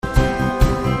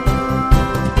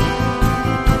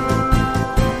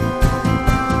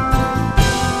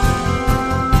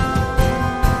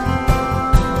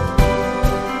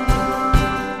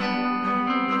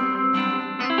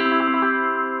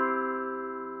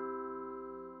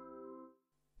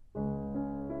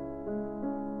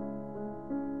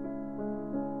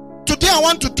I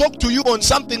want to talk to you on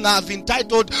something I have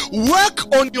entitled, work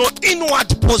on your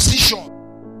inward position.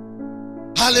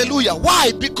 Hallelujah.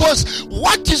 Why? Because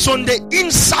what is on the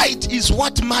inside is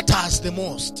what matters the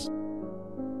most.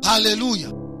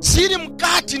 Hallelujah.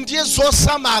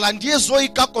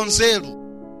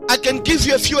 I can give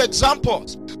you a few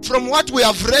examples from what we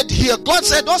have read here. God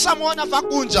said, why?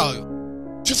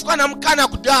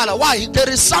 There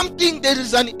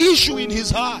is an issue in his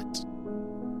heart.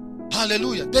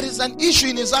 Hallelujah. There is an issue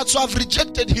in his heart, so I've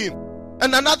rejected him.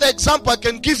 And another example I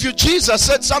can give you, Jesus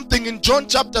said something in John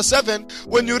chapter 7,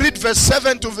 when you read verse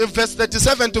 7 to verse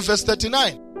 37 to verse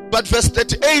 39. But verse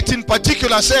 38 in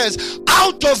particular says,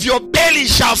 out of your belly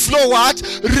shall flow what?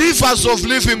 Rivers of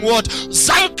living water.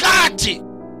 Zankati.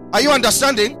 Are you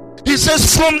understanding? He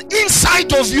says, from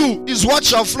inside of you is what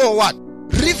shall flow what?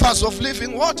 Rivers of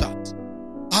living waters.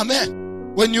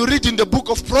 Amen. When you read in the book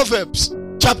of Proverbs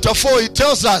chapter 4, it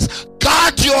tells us,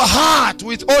 guard your heart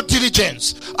with all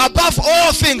diligence. Above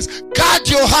all things, guard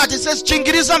your heart. It says,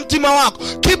 chingiriza mtima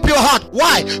wako. Keep your heart.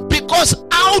 Why? Because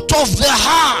out of the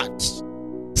heart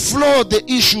flow the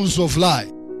issues of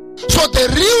life. So the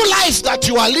real life that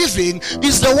you are living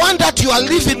is the one that you are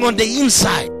living on the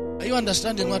inside. Are you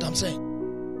understanding what I'm saying?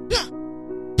 Yeah.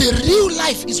 The real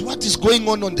life is what is going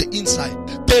on the inside.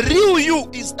 The real you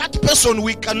is that person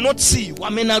we cannot see.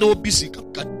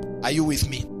 Are you with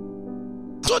me?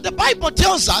 So the Bible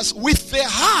tells us, with the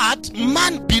heart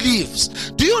man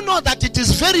believes. Do you know that it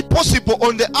is very possible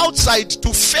on the outside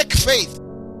to fake faith?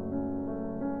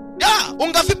 Yeah,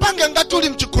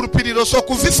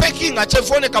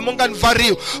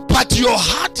 but your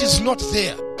heart is not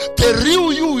there. The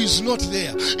real you is not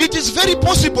there. It is very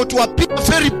possible to appear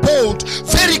very bold,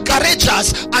 very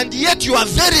courageous, and yet you are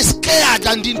very scared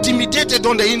and intimidated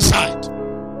on the inside.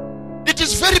 It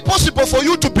is very possible for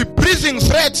you to be breathing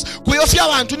threats. You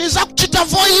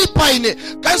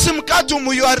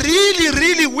are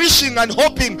really wishing and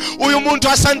hoping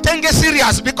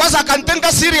serious, because I can think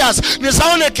serious.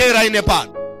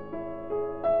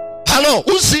 Hello,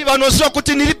 usiva nosio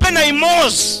kuti nilipena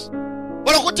imos.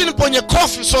 Wala kuti niponye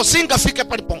coffee so singa fike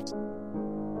paliponza.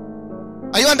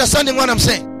 Are you understanding what I'm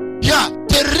saying? Yeah,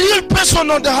 the real person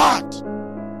on the heart.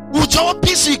 Ujawa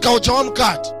pisika, ujawa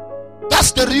mkati.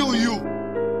 That's the real you.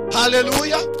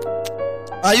 Hallelujah.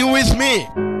 Are you with me?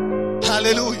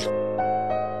 Hallelujah.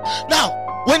 Now,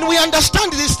 when we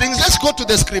understand these things, let's go to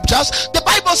the scriptures. The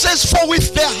Bible says, for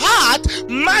with the heart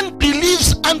man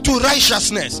believes unto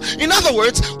righteousness. In other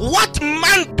words, what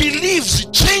man believes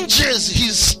changes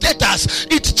his status.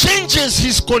 It changes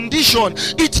his condition.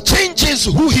 It changes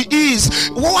who he is.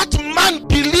 What man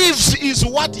believes is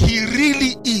what he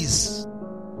really is.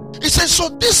 It says, so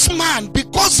this man,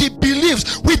 because he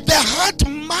believes, with the heart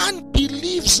man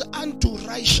believes unto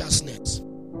righteousness.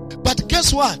 But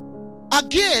guess what?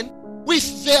 Again,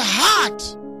 with the heart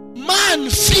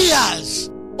man fears,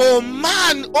 or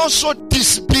man also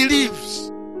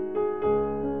disbelieves.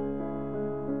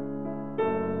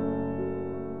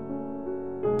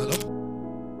 Hello?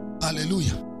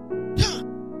 Hallelujah. Yeah.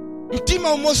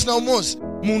 Mtima umosi na umosi.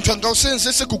 Muntu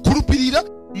angawusenzese kukhulupirira,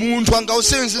 muntu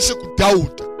angawusenzese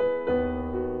kudauta.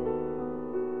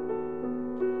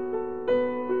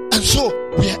 And so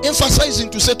we are emphasizing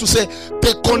to say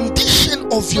the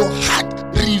condition of your heart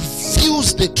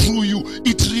reveals the true you.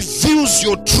 It reveals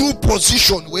your true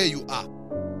position where you are.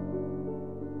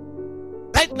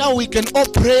 Right now we can all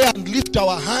pray and lift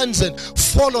our hands and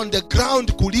fall on the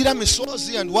ground, kulira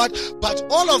misozi and what, but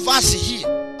all of us here,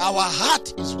 our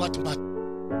heart is what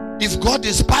matters. If God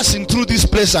is passing through this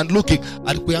place and looking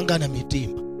at kuyangana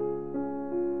mitima.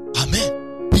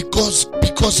 Amen. Because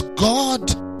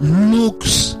God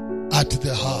looks at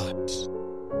the heart.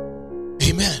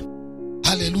 Amen.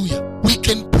 Hallelujah. We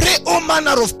can pray all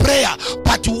manner of prayer,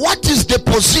 but what is the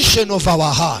position of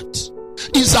our heart?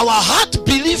 Is our heart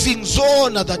believing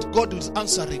zone that God is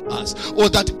answering us, or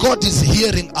that God is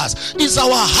hearing us? Is our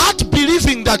heart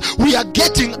believing that we are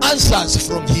getting answers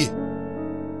from here?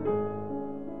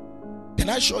 Can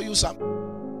I show you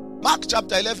something? Mark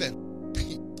chapter 11.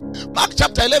 Mark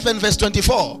chapter 11 verse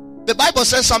 24. The Bible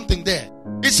says something there.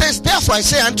 It says, therefore I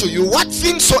say unto you, what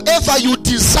things soever you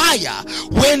desire,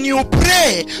 when you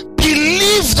pray,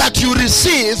 believe that you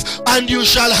receive and you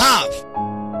shall have.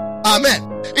 Amen.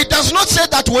 It does not say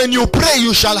that when you pray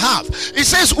you shall have. It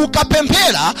says,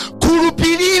 ukapempera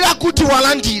kulupirira kuti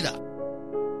walandira.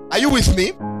 Are you with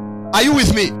me? Are you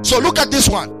with me? So look at this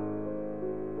one.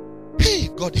 Hey,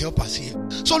 God help us here.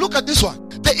 So look at this one.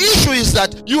 The issue is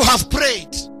that you have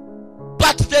prayed,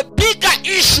 but the bigger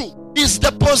issue is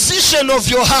the position of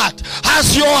your heart.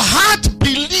 Has your heart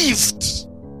believed?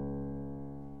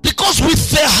 Because Because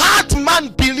with the heart man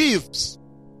believes.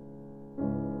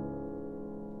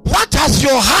 What has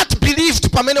your heart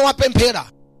believed? Pamene wapempera.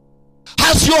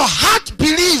 Has your heart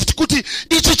believed kuti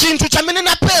ichi chintu chamene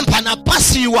napempha na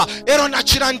pasiwa ero na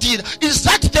chirandira? Is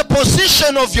that the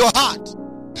position of your heart?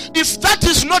 If that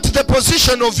is not the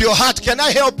position of your heart, can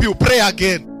I help you pray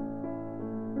again?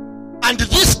 And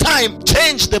this time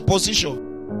change the position.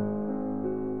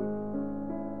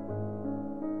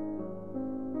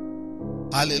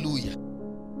 Hallelujah.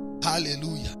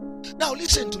 Hallelujah. Now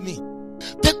listen to me.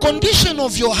 The condition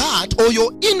of your heart or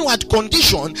your inward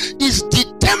condition is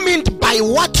determined by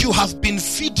what you have been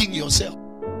feeding yourself,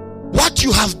 what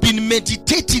you have been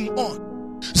meditating on.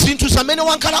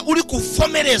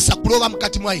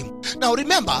 Now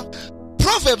remember,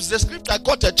 Proverbs, the scripture I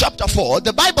quoted, chapter 4,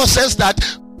 the Bible says that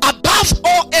above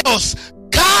all else,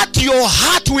 guard your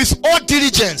heart with all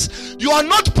diligence. You are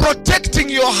not protecting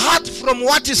your heart from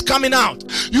what is coming out.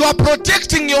 You are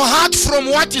protecting your heart from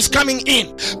what is coming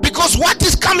in. Because what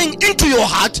is coming into your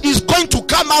heart is going to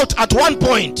come out at one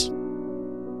point.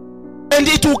 And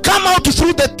it will come out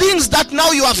through the things that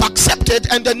now you have accepted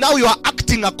and then now you are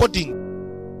acting according.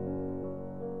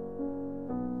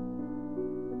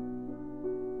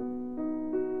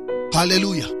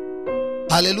 Hallelujah.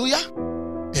 Hallelujah.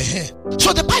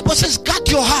 So the Bible says, guard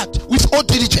your heart with all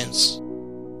diligence.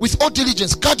 With all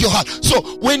diligence, guard your heart. So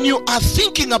when you are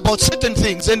thinking about certain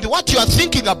things, and what you are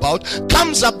thinking about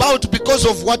comes about because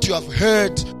of what you have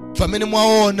heard. When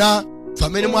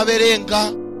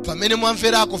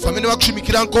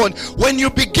you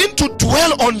begin to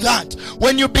dwell on that,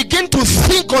 when you begin to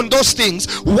think on those things,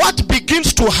 what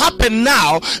begins to happen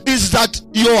now is that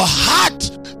your heart,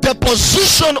 the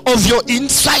position of your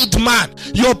inside man,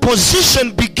 your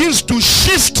position begins to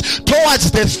shift towards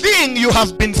the thing you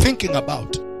have been thinking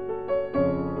about.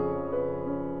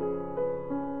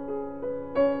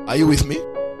 Are you with me?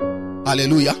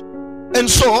 Hallelujah. And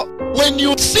so when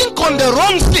you think on the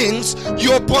wrong things,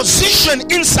 your position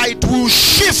inside will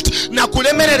shift na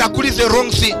kulemerera kuli the wrong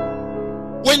thing.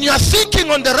 When you are thinking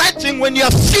on the right thing, when you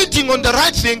are feeding on the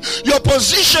right thing, your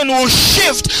position will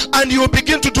shift and you will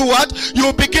begin to do what? You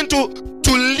will begin to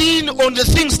lean on the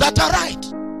things that are right.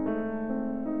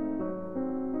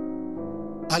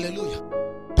 Hallelujah.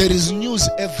 There is news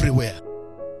everywhere.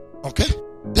 Okay?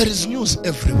 There is news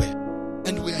everywhere.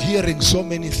 And we are hearing so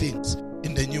many things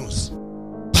in the news.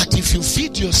 But if you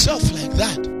feed yourself like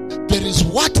that, there is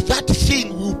what that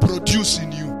thing will produce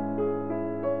in you.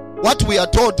 What we are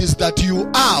taught is that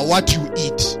you are what you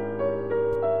eat.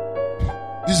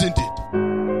 Isn't it?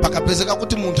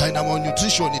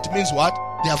 Nutrition, it means what?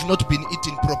 They have not been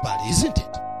eating properly, isn't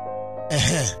it?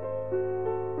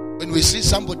 When we see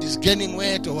somebody's gaining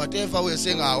weight or whatever, we're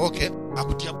saying, okay.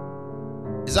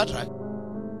 Is that right?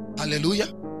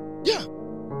 Hallelujah. Yeah.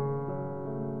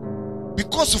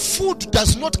 Because food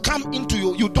does not come into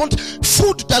you.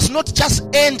 Food does not just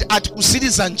end at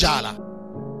Kusiri Zanjala.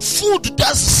 Food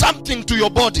does something to your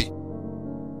body.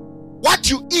 What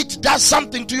you eat does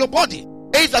something to your body,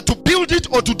 either to build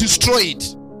it or to destroy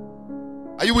it.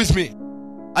 Are you with me?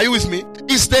 Are you with me?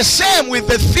 It's the same with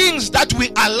the things that we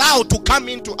allow to come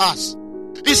into us.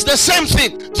 It's the same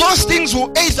thing. Those things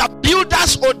will either build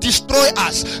us or destroy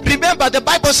us. Remember, the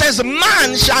Bible says,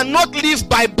 man shall not live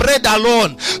by bread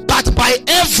alone, but by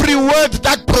every word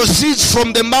that proceeds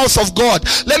from the mouth of God.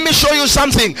 Let me show you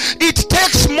something. It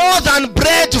takes more than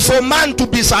bread for man to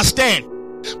be sustained.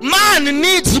 Man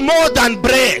needs more than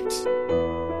bread.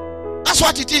 That's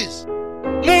what it is.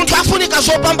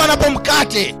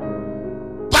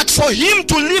 But for him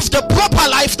to live the proper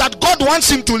life that God wants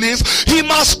him to live, he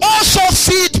must also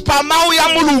feed Pamauya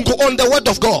Mulungu on the word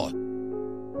of God,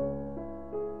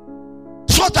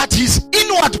 so that his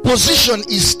inward position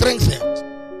is strengthened.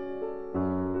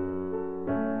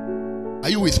 Are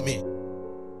you with me?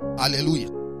 Hallelujah.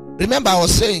 Remember, I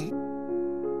was saying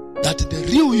that the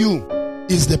real you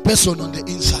is the person on the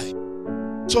inside.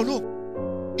 So look,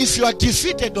 if you are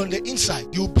defeated on the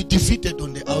inside, you will be defeated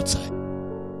on the outside.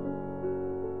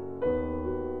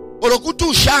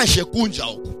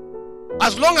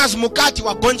 As long as mukati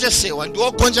wa gonjesewa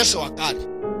ndio gonjesewa kale.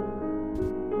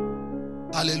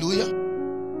 Hallelujah.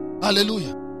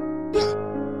 Hallelujah. Yeah.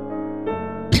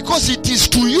 Because it is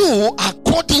to you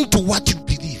according to what you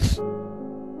believe.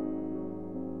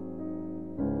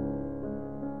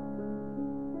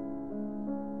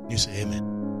 You say amen.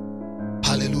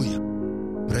 Hallelujah.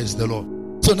 Praise the Lord.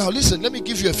 So now listen, let me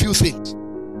give you a few things.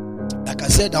 Like I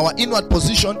said, our inward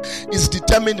position is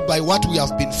determined by what we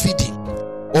have been feeding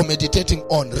or meditating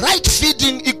on. Right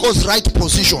feeding equals right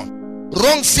position.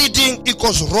 Wrong feeding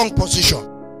equals wrong position.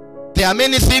 There are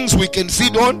many things we can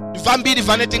feed on.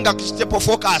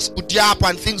 Focus,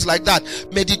 and things like that.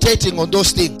 Meditating on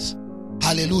those things.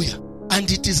 Hallelujah.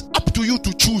 And it is up to you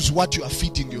to choose what you are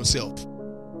feeding yourself.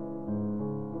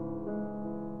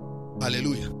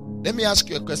 Hallelujah. Let me ask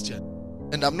you a question.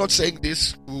 And I'm not saying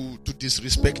this to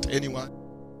disrespect anyone,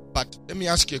 but let me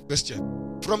ask you a question.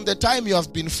 From the time you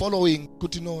have been following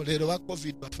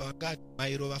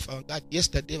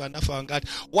yesterday,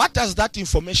 what has that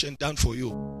information done for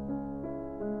you?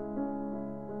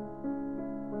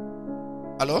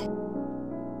 Hello?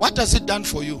 What has it done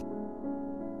for you?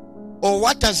 Or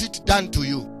what has it done to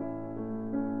you?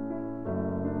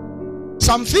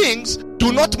 Some things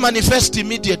do not manifest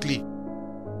immediately.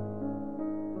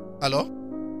 Hello?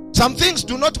 Some things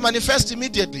do not manifest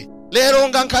immediately. And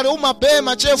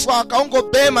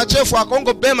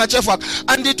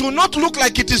it will not look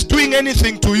like it is doing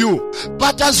anything to you.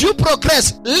 But as you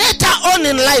progress, later on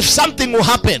in life, something will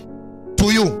happen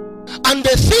to you. And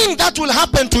the thing that will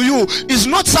happen to you is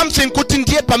not something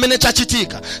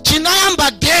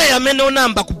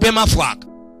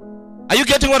Are you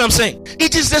getting what I'm saying?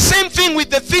 It is the same thing with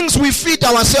the things we feed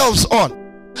ourselves on.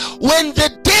 When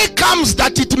the day comes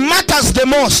that it matters the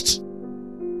most,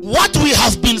 what we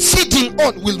have been feeding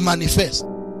on will manifest.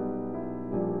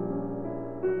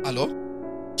 Hello?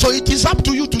 So it is up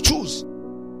to you to choose.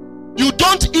 You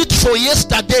don't eat for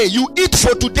yesterday, you eat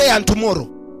for today and tomorrow.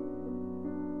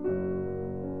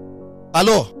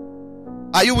 Hello?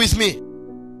 Are you with me?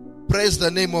 Praise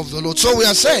the name of the Lord. So we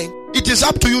are saying it is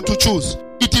up to you to choose.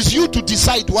 It is you to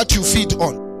decide what you feed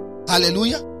on.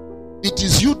 Hallelujah. It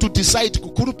is you to decide.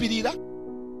 Actually,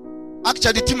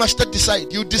 Timashta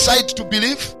decide. You decide to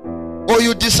believe or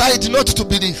you decide not to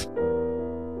believe.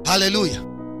 Hallelujah.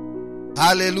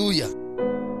 Hallelujah.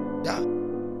 Yeah.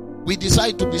 We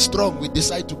decide to be strong. We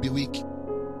decide to be weak.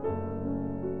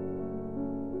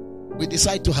 We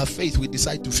decide to have faith. We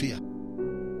decide to fear.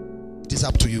 It is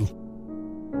up to you.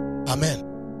 Amen.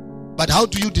 But how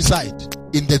do you decide?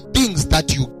 In the things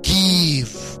that you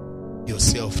give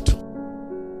yourself to.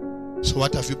 So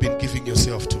what have you been giving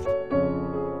yourself to?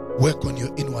 Work on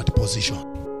your inward position.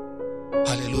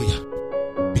 Hallelujah.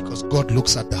 Because God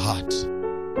looks at the heart.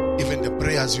 Even the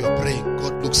prayers you are praying,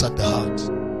 God looks at the heart.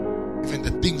 Even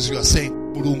the things you are saying,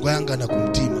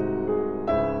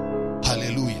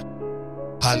 hallelujah.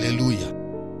 Hallelujah.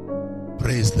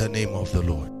 Praise the name of the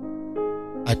Lord.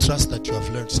 I trust that you have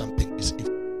learned something this evening.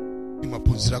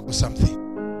 Something.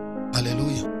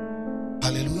 Hallelujah.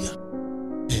 Hallelujah.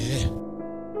 Yeah.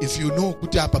 If you know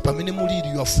you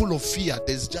are full of fear,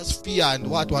 there's just fear and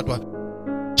what.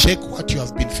 Check what you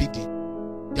have been feeding.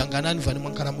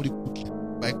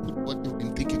 By what you've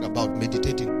been thinking about,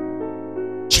 meditating.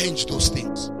 Change those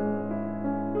things.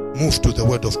 Move to the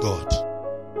word of God.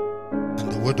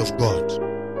 And the word of God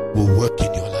will work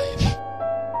in your life.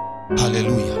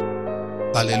 Hallelujah.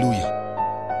 Hallelujah.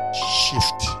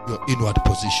 Shift your inward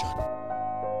position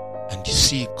and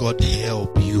see God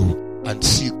help you and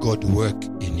see God work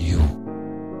in you.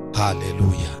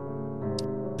 Hallelujah.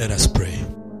 Let us pray.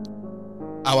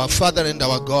 Our Father and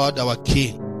our God, our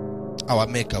King, our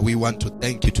Maker, we want to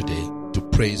thank you today, to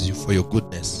praise you for your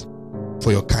goodness,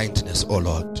 for your kindness, O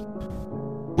Lord.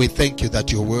 We thank you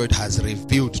that your word has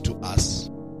revealed to us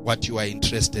what you are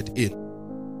interested in.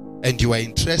 And you are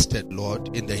interested,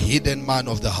 Lord, in the hidden man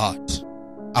of the heart,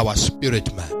 our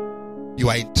spirit man. You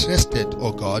are interested,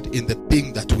 O God, in the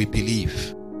thing that we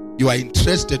believe. You are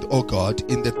interested, O God,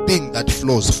 in the thing that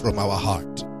flows from our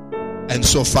heart. And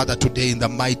so, Father, today in the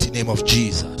mighty name of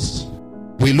Jesus,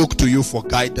 we look to you for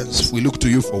guidance. We look to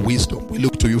you for wisdom. We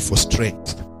look to you for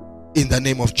strength. In the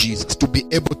name of Jesus, to be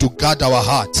able to guard our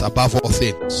hearts above all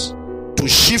things. To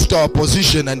shift our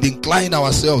position and incline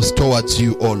ourselves towards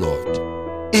you, O Lord.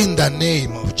 In the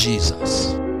name of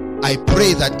Jesus, I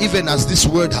pray that even as this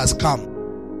word has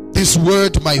come, this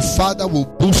word, my Father, will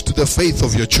boost the faith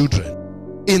of your children.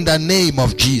 In the name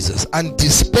of Jesus, and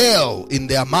dispel in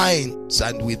their minds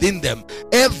and within them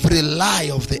every lie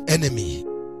of the enemy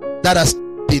that has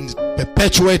been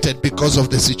perpetuated because of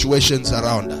the situations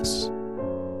around us.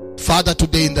 Father,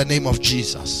 today in the name of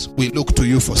Jesus, we look to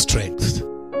you for strength.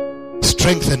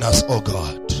 Strengthen us, O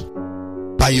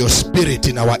God, by your Spirit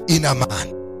in our inner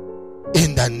man.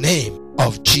 In the name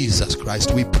of Jesus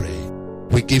Christ, we pray.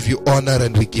 We give you honor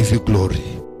and we give you glory.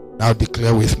 Now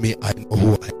declare with me, I know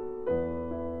who I am.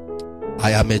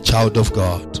 I am a child of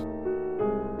God,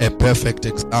 a perfect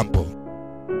example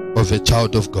of a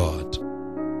child of God.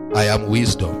 I am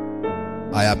wisdom.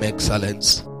 I am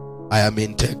excellence. I am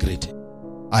integrity.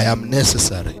 I am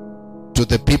necessary to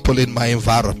the people in my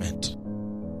environment.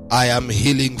 I am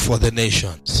healing for the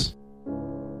nations.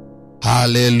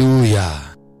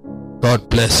 Hallelujah. God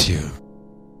bless you.